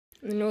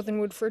I'm the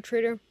Northernwood Fur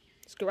Trader.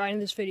 Let's get right into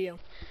this video.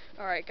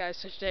 Alright guys,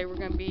 so today we're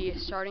going to be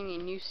starting a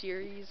new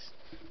series.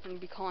 I'm going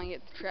to be calling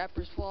it the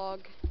Trapper's Vlog.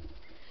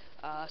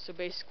 So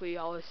basically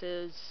all this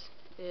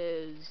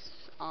is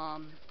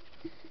kind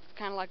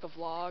of like a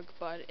vlog,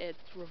 but it's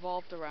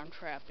revolved around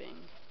trapping.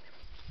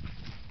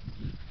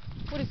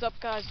 What is up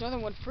guys,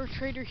 Northernwood Fur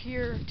Trader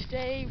here.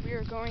 Today we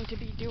are going to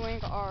be doing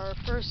our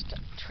first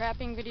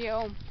trapping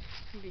video.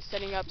 We'll be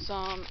setting up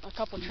a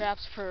couple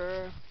traps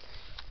for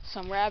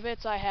some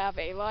rabbits. I have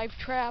a live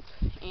trap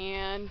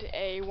and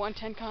a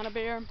 110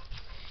 conibear,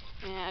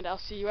 and I'll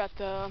see you at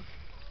the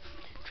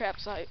trap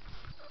site.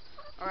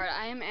 Alright,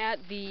 I am at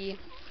the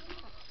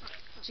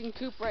chicken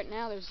coop right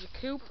now. There's a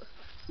coop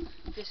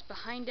just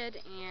behind it,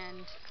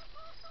 and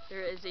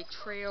there is a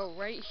trail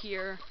right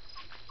here.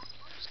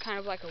 It's kind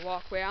of like a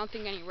walkway. I don't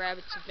think any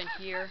rabbits have been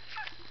here.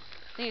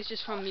 I think it's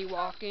just from me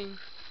walking.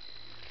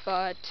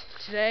 But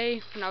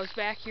today, when I was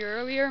back here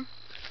earlier,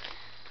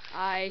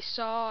 I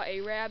saw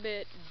a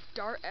rabbit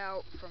dart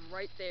out from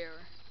right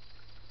there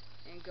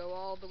and go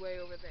all the way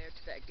over there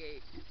to that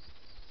gate.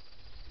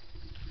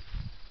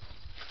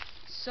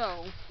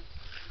 So,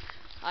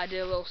 I did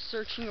a little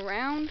searching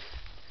around.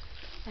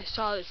 I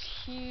saw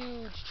this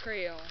huge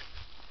trail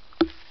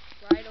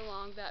right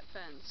along that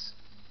fence.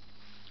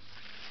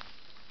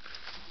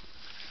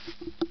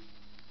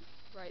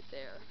 Right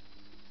there.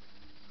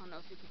 I don't know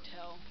if you can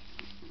tell.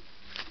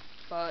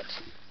 But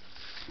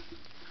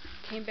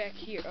came back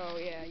here. Oh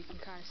yeah, you can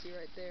kind of see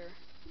right there.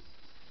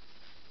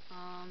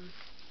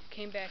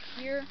 Came back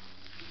here.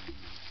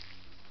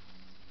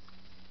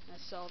 I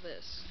saw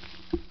this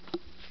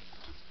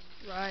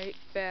right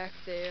back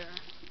there.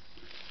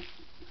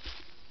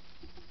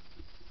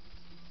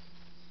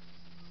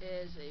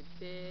 Is a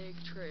big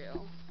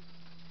trail.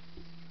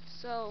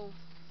 So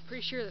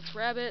pretty sure that's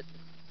rabbit.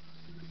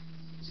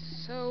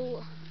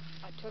 So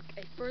I took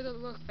a further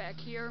look back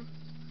here.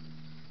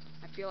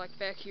 I feel like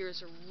back here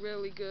is a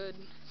really good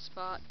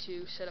spot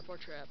to set up our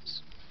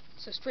traps.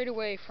 So straight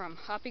away from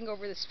hopping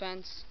over this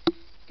fence, you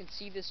can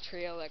see this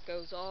trail that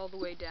goes all the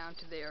way down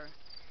to there.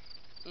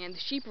 And the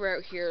sheep are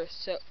out here,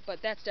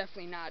 but that's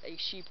definitely not a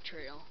sheep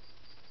trail.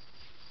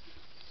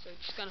 So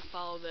just gonna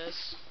follow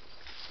this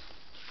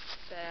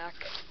back,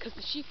 because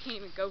the sheep can't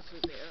even go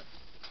through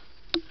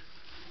there.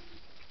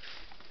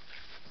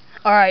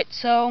 Alright,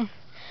 so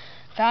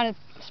found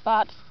a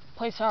spot to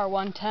place our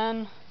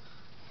 110.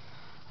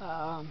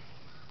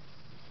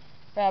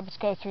 Rabbits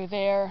go through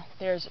there.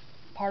 There's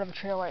part of a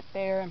trail right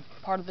there and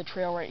part of the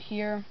trail right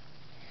here.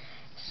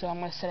 So I'm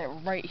going to set it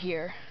right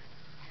here.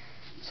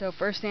 So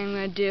first thing I'm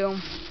going to do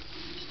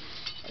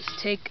is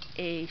take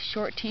a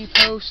short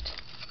T-post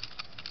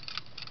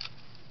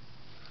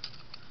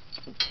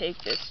and take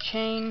this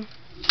chain,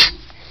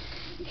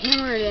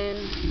 hammer it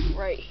in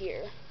right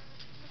here.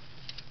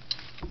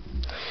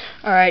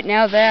 Alright,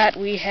 now that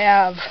we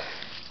have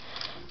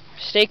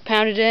stake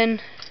pounded in,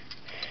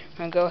 I'm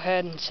going to go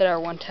ahead and set our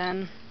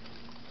 110.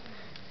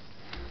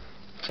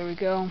 There we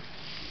go.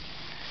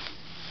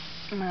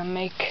 I'm going to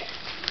make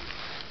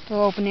a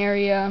little open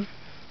area.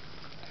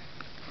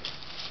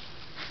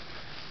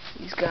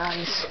 These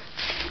guys.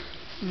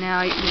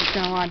 Now what you're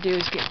going to want to do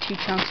is get 2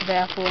 chunks of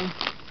apple,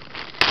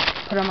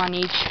 put them on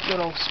each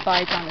little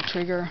spike on the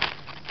trigger.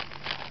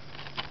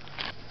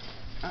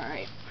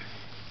 Alright.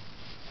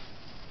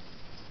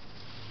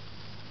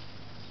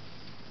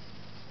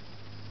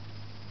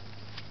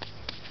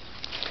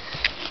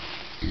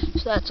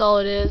 So that's all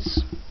it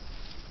is.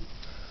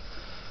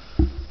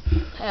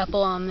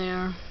 Apple on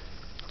there.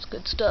 It's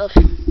good stuff.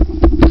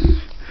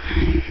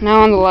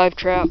 Now on the live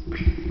trap.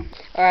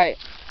 Alright.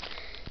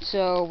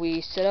 So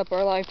we set up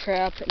our live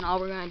trap, and all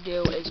we're going to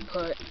do is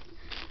put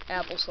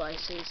apple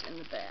slices in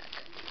the back.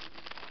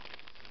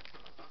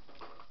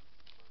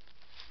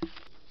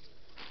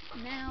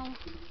 Now,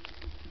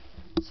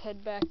 let's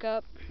head back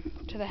up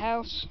to the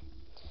house.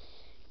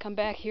 Come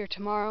back here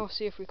tomorrow,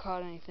 see if we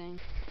caught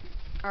anything.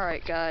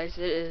 Alright guys,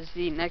 it is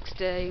the next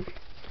day.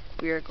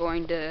 We are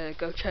going to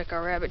go check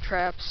our rabbit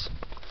traps,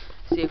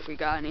 see if we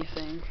got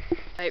anything.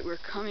 Alright, we're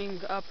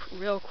coming up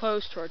real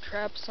close to our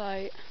trap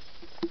site,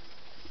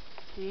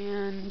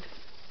 and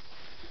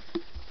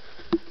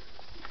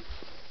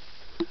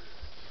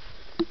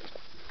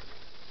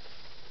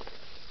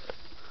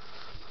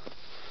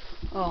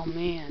oh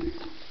man,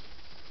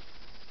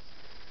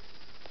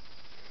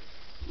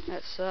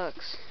 that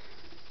sucks.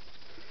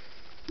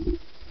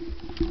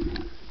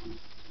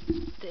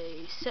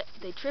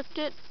 They tripped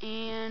it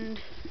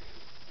and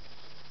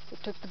they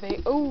took the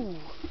bait. Oh!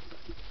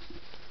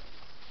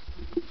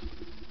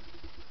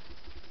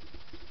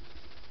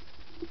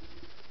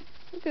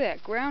 Look at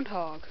that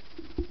groundhog.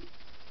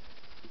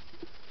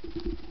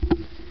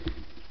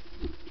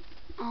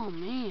 Oh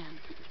man.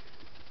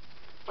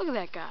 Look at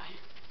that guy.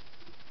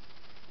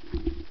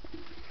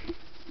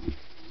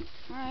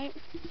 Alright.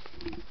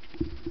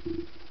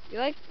 You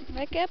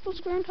like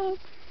apples, groundhog?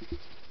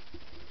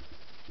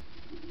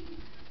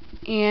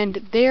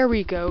 And there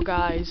we go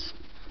guys.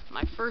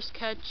 My first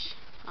catch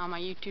on my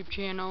YouTube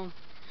channel.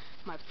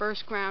 My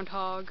first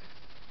groundhog.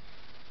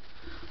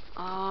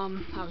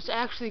 I was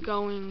actually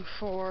going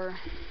for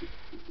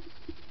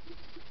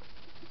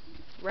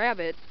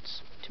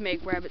rabbits to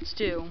make rabbit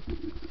stew.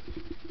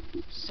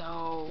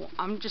 So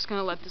I'm just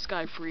gonna let this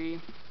guy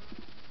free.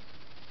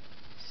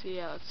 So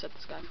yeah, let's set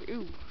this guy free.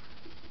 Ooh.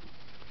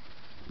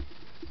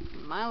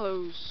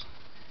 Milo's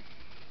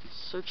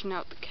searching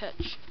out the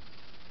catch.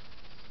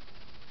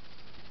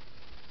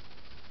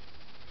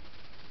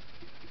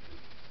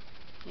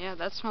 Yeah,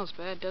 that smells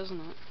bad, doesn't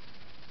it?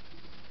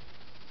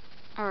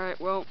 Alright,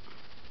 well,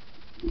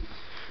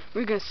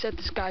 we're gonna set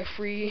this guy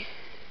free.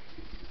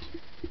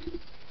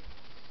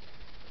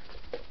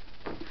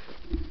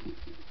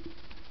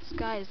 This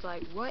guy is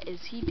like, what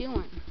is he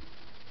doing?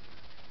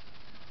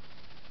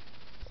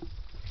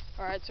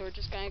 Alright, so we're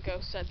just gonna go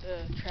set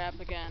the trap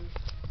again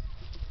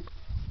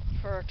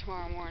for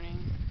tomorrow morning.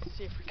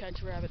 See if we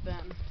catch a rabbit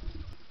then.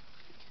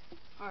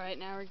 Alright,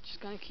 now we're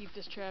just gonna keep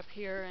this trap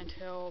here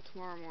until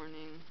tomorrow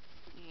morning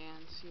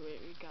and see what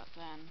we got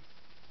then.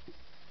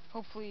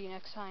 Hopefully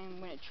next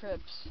time when it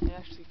trips, it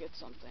actually gets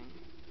something.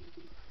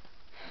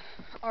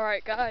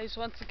 Alright guys,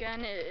 once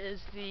again it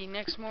is the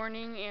next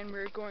morning and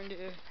we're going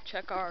to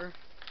check our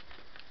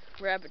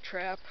rabbit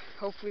trap.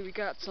 Hopefully we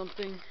got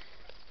something.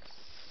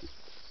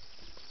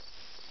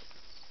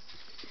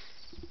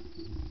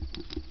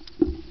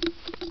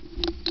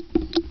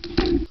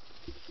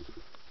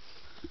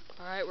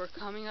 Alright, we're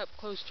coming up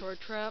close to our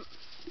trap.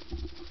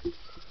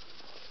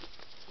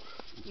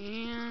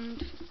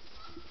 And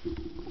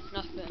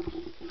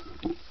nothing.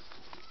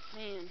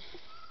 Man.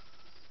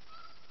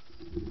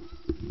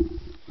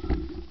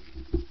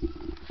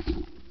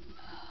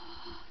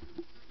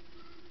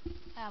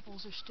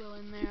 Apples are still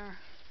in there.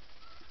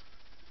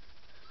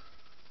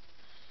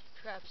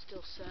 Trap's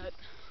still set.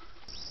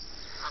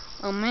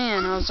 Oh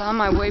man, I was on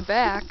my way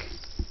back.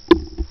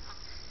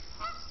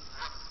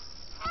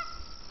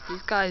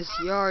 This guy's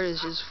yard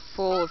is just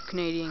full of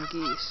Canadian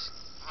geese.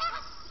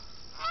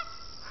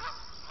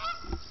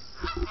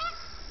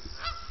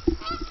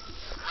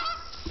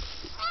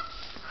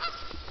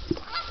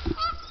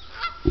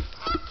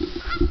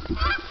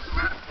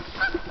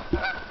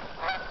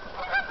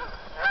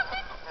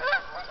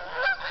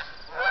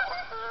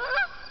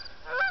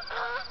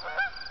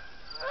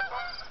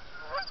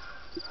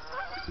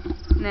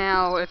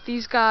 Now, if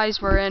these guys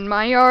were in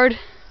my yard,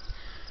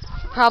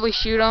 I'd probably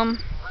shoot them,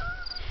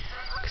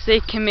 because they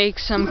can make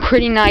some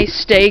pretty nice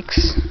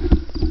steaks.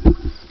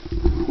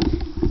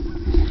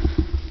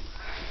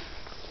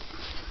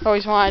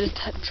 Always wanted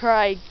to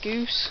try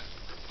goose,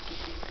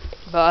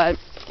 but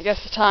I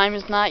guess the time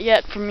is not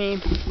yet for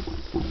me.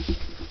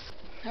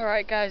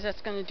 Alright guys,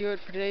 that's going to do it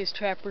for today's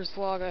Trappers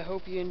Vlog. I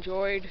hope you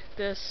enjoyed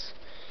this,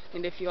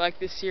 and if you like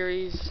this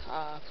series,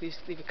 please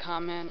leave a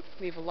comment,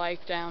 leave a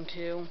like down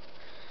too.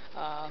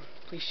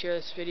 Please share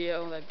this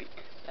video,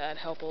 that'd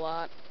help a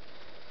lot.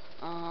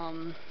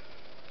 And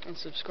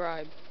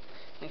subscribe.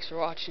 Thanks for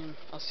watching.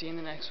 I'll see you in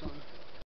the next one.